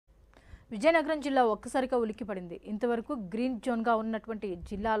విజయనగరం జిల్లా ఒక్కసారిగా ఉలిక్కిపడింది. ఇంతవరకు గ్రీన్ జోన్గా ఉన్నటువంటి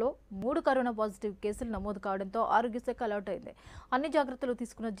జిల్లాలో 3 కరోనా పాజిటివ్ కేసులు నమోదు కావడంతో ఆరోగ్య శాఖ అలర్ట్ అయింది. అన్ని జాగ్రత్తలు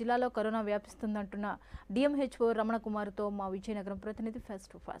తీసుకున్న జిల్లాలో కరోనా వ్యాపిస్తుందంటున్న డిఎంహెచ్ఓ రమణ కుమార్తో మా విజయనగరం ప్రతినిధి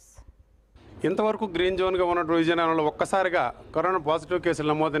ఫేస్ టు ఫేస్. ఇంతవరకు గ్రీన్ జోన్గా ఉన్నటువంటి విజయనగరంలో ఒక్కసారిగా కరోనా పాజిటివ్ కేసులు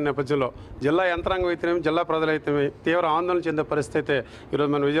నమోదైన నేపథ్యంలో జిల్లా యంత్రాంగం అయితేనేమి జిల్లా ప్రజలైతే తీవ్ర ఆందోళన చెందే పరిస్థితి అయితే ఈరోజు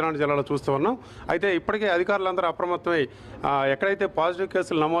మనం విజయనగరం జిల్లాలో చూస్తూ ఉన్నాం. అయితే ఇప్పటికే అధికారులందరూ అప్రమత్తమై ఎక్కడైతే పాజిటివ్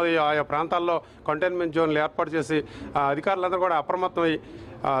కేసులు నమోదయ్యో ఆయా ప్రాంతాల్లో కంటైన్మెంట్ జోన్లు ఏర్పాటు చేసి అధికారులందరూ కూడా అప్రమత్తమై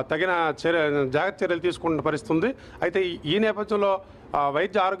తగిన జాగ్రత్త చర్యలు తీసుకుంటున్న పరిస్థితి ఉంది. అయితే ఈ నేపథ్యంలో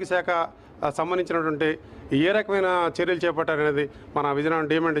వైద్య ఆరోగ్య శాఖ సంబంధించినటువంటి ఏ రకమైన చర్యలు చేపట్టారనేది మన విజయనగరం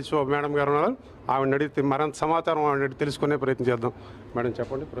డిఎంహెచ్ఓ మేడం గారు ఉన్నారు. ఆవిడని అడిగితే మరింత సమాచారం ఆవిడ తెలుసుకునే ప్రయత్నం చేద్దాం. మేడం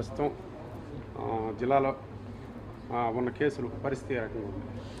చెప్పండి, ప్రస్తుతం జిల్లాలో ఉన్న కేసులు పరిస్థితి ఏ రకంగా ఉంది?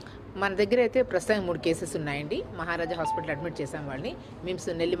 మన దగ్గర అయితే ప్రస్తుతం 3 కేసెస్ ఉన్నాయండి. మహారాజా హాస్పిటల్ అడ్మిట్ చేసాం వాళ్ళని. మిమ్స్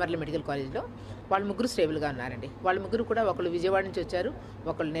నెల్లిమర్ల మెడికల్ కాలేజ్లో వాళ్ళు 3 స్టేబుల్గా ఉన్నారండి. వాళ్ళ 3 కూడా ఒకళ్ళు విజయవాడ నుంచి వచ్చారు,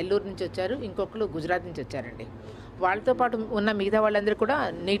 ఒకళ్ళు నెల్లూరు నుంచి వచ్చారు, ఇంకొకళ్ళు గుజరాత్ నుంచి వచ్చారండి. వాళ్ళతో పాటు ఉన్న మిగతా వాళ్ళందరూ కూడా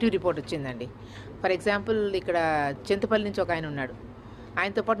నెగిటివ్ రిపోర్ట్ వచ్చిందండి. ఫర్ ఎగ్జాంపుల్ ఇక్కడ చింతపల్లి నుంచి ఒక ఆయన ఉన్నాడు.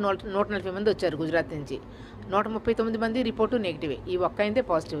 ఆయనతో పాటు 140 మంది వచ్చారు గుజరాత్ నుంచి. 139 మంది రిపోర్టు నెగిటివే. ఈ ఒక్క అయితే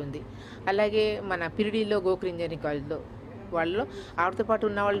పాజిటివ్ ఉంది. అలాగే మన పిరిడిలో గోకుల్ ఇంజనీరింగ్ కాలేజ్లో వాళ్ళలో ఆవిడతో పాటు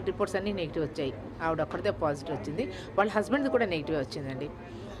ఉన్న వాళ్ళ రిపోర్ట్స్ అన్నీ నెగిటివ్ వచ్చాయి. ఆవిడ ఒక్కడితే పాజిటివ్ వచ్చింది. వాళ్ళ హస్బెండ్ది కూడా నెగిటివ్ వచ్చిందండి.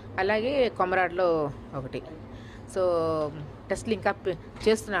 అలాగే కొమరాడ్లో ఒకటి. సో టెస్టులు ఇంకా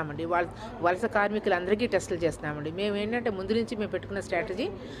చేస్తున్నామండి. వలస కార్మికులందరికీ టెస్టులు చేస్తున్నామండి. మేము ఏంటంటే ముందు నుంచి మేము పెట్టుకున్న స్ట్రాటజీ,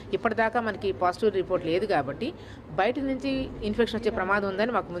 ఇప్పటిదాకా మనకి పాజిటివ్ రిపోర్ట్ లేదు కాబట్టి బయట నుంచి ఇన్ఫెక్షన్ వచ్చే ప్రమాదం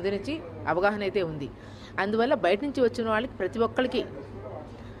ఉందని మాకు ముందు నుంచి అవగాహన అయితే ఉంది. అందువల్ల బయట నుంచి వచ్చిన వాళ్ళకి ప్రతి ఒక్కరికి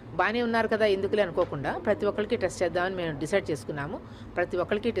బాగానే ఉన్నారు కదా ఎందుకులే అనుకోకుండా ప్రతి ఒక్కరికి టెస్ట్ చేద్దామని మేము డిసైడ్ చేసుకున్నాము. ప్రతి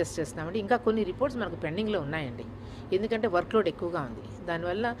ఒక్కరికి టెస్ట్ చేస్తున్నామండి. ఇంకా కొన్ని రిపోర్ట్స్ మనకు పెండింగ్లో ఉన్నాయండి. ఎందుకంటే వర్క్లోడ్ ఎక్కువగా ఉంది.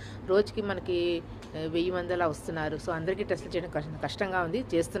 దానివల్ల రోజుకి మనకి 1000 మంది అలా వస్తున్నారు. సో అందరికీ టెస్టులు చేయడం కష్టంగా ఉంది.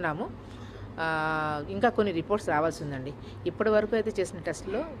 చేస్తున్నాము. ఇంకా కొన్ని రిపోర్ట్స్ రావాల్సి ఉందండి. ఇప్పటి వరకు అయితే చేసిన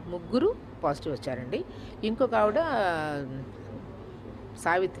టెస్టులో 3 పాజిటివ్ వచ్చారండి. ఇంకొక ఆవిడ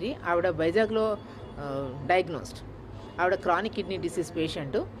సావిత్రి, ఆవిడ వైజాగ్లో డయాగ్నోస్డ్. ఆవిడ క్రానిక్ కిడ్నీ డిసీజ్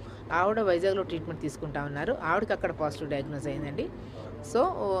పేషెంట్. ఆవిడ వైజాగ్లో ట్రీట్మెంట్ తీసుకుంటా ఉన్నారు. ఆవిడకి అక్కడ పాజిటివ్ డయాగ్నోస్ అయిందండి. సో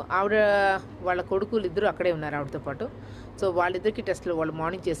ఆవిడ వాళ్ళ కొడుకులు ఇద్దరు అక్కడే ఉన్నారు ఆవిడతో పాటు. సో వాళ్ళిద్దరికి టెస్టులు వాళ్ళు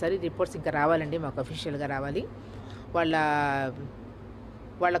మార్నింగ్ చేశారు. రిపోర్ట్స్ ఇంకా రావాలండి, మాకు అఫీషియల్గా రావాలి.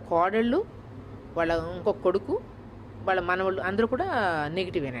 వాళ్ళ కోడళ్ళు, వాళ్ళ ఇంకొక కొడుకు, వాళ్ళ మనవాళ్ళు అందరూ కూడా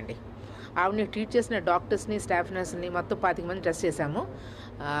నెగిటివేనండి. ఆవిడని ట్రీట్ చేసిన డాక్టర్స్ని, స్టాఫ్ నర్స్ని మొత్తం 25 మంది టెస్ట్ చేశాము.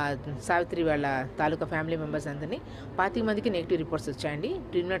 సావిత్రి వాళ్ళ తాలూకా ఫ్యామిలీ మెంబర్స్ అందరినీ 25 మందికి నెగిటివ్ రిపోర్ట్స్ వచ్చాయండి.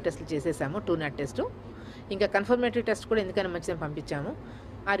 ప్రిలిమినరీ టెస్టులు చేసేసాము, 2 నాట్ టెస్టు. ఇంకా కన్ఫర్మేటరీ టెస్ట్ కూడా ఎందుకైనా మంచిదని పంపించాము.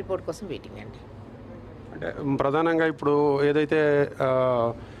 ఆ రిపోర్ట్ కోసం వెయిటింగ్ అండి. అంటే ప్రధానంగా ఇప్పుడు ఏదైతే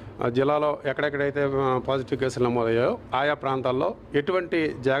జిల్లాలో ఎక్కడెక్కడైతే పాజిటివ్ కేసులు నమోదయ్యాయో ఆయా ప్రాంతాల్లో ఎటువంటి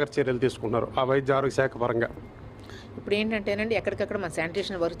జాగ్రత్త చర్యలు తీసుకుంటున్నారు ఆ వైద్య ఆరోగ్య శాఖ పరంగా? ఇప్పుడు ఏంటంటేనండి, ఎక్కడికక్కడ మన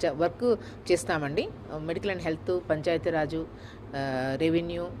శానిటేషన్ వర్క్ చేస్తామండి. Medical and health, Panchayati Raj,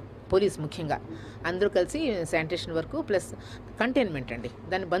 revenue, police ముఖ్యంగా అందరూ కలిసి శానిటేషన్ వర్క్ ప్లస్ కంటైన్మెంట్ అండి,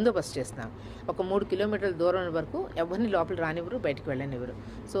 దాన్ని బందోబస్తు చేస్తాం. ఒక 3 కిలోమీటర్ల దూరం వరకు ఎవరిని లోపల రానివ్వరు, బయటకు వెళ్ళనివ్వరు.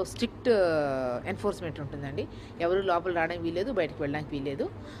 సో స్ట్రిక్ట్ ఎన్ఫోర్స్మెంట్ ఉంటుందండి. ఎవరు లోపల రావడానికి వీలేదు, బయటకు వెళ్ళడానికి వీలేదు.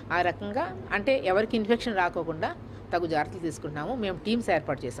 ఆ రకంగా అంటే ఎవరికి ఇన్ఫెక్షన్ రాకోకుండా తగు జాగ్రత్తలు తీసుకుంటున్నాము. మేము టీమ్స్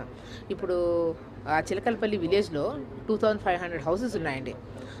ఏర్పాటు చేసాం. ఇప్పుడు ఆ చిలకలపల్లి విలేజ్లో 2500 హౌసెస్ ఉన్నాయండి.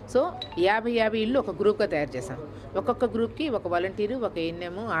 సో 50 ఇళ్ళు ఒక గ్రూప్గా తయారు చేసాం. ఒక్కొక్క గ్రూప్కి ఒక వాలంటీరు, ఒక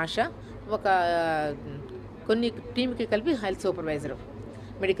ఏఎన్ఎం, ఆశా, ఒక కొన్ని టీంకి కలిపి health supervisor,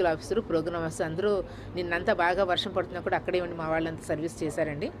 medical officer, programme officer అందరూ నిన్నంతా బాగా వర్షం పడుతున్నా కూడా అక్కడే ఉండి మా వాళ్ళంతా సర్వీస్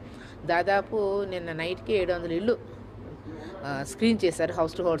చేశారండి. దాదాపు నిన్న నైట్కి 700 ఇళ్ళు స్క్రీన్ చేశారు.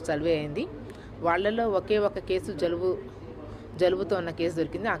 హౌస్ టు హౌస్ సర్వే అయింది. వాళ్ళలో ఒకే ఒక కేసు జలుబుతో ఉన్న కేసు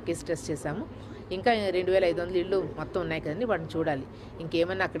దొరికింది. ఆ కేసు టెస్ట్ చేశాము. ఇంకా 2500 ఇళ్ళు మొత్తం ఉన్నాయి కదండి, వాటిని చూడాలి.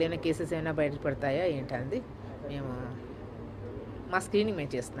 ఇంకేమైనా అక్కడైనా కేసెస్ ఏమైనా బయటపడతాయా ఏంటనేది మేము మా స్క్రీనింగ్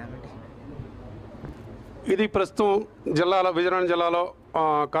మేము చేస్తున్నామండి. ఇది ప్రస్తుతం విజయనగరం జిల్లాలో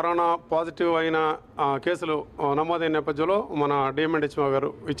కరోనా పాజిటివ్ అయిన కేసులు నమోదైన నేపథ్యంలో మన డిఎంహెచ్ఓ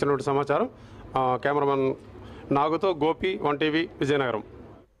గారు ఇచ్చినటువంటి సమాచారం. Cameraman నాగుతో Gopi, ONETV, Vizianagaram.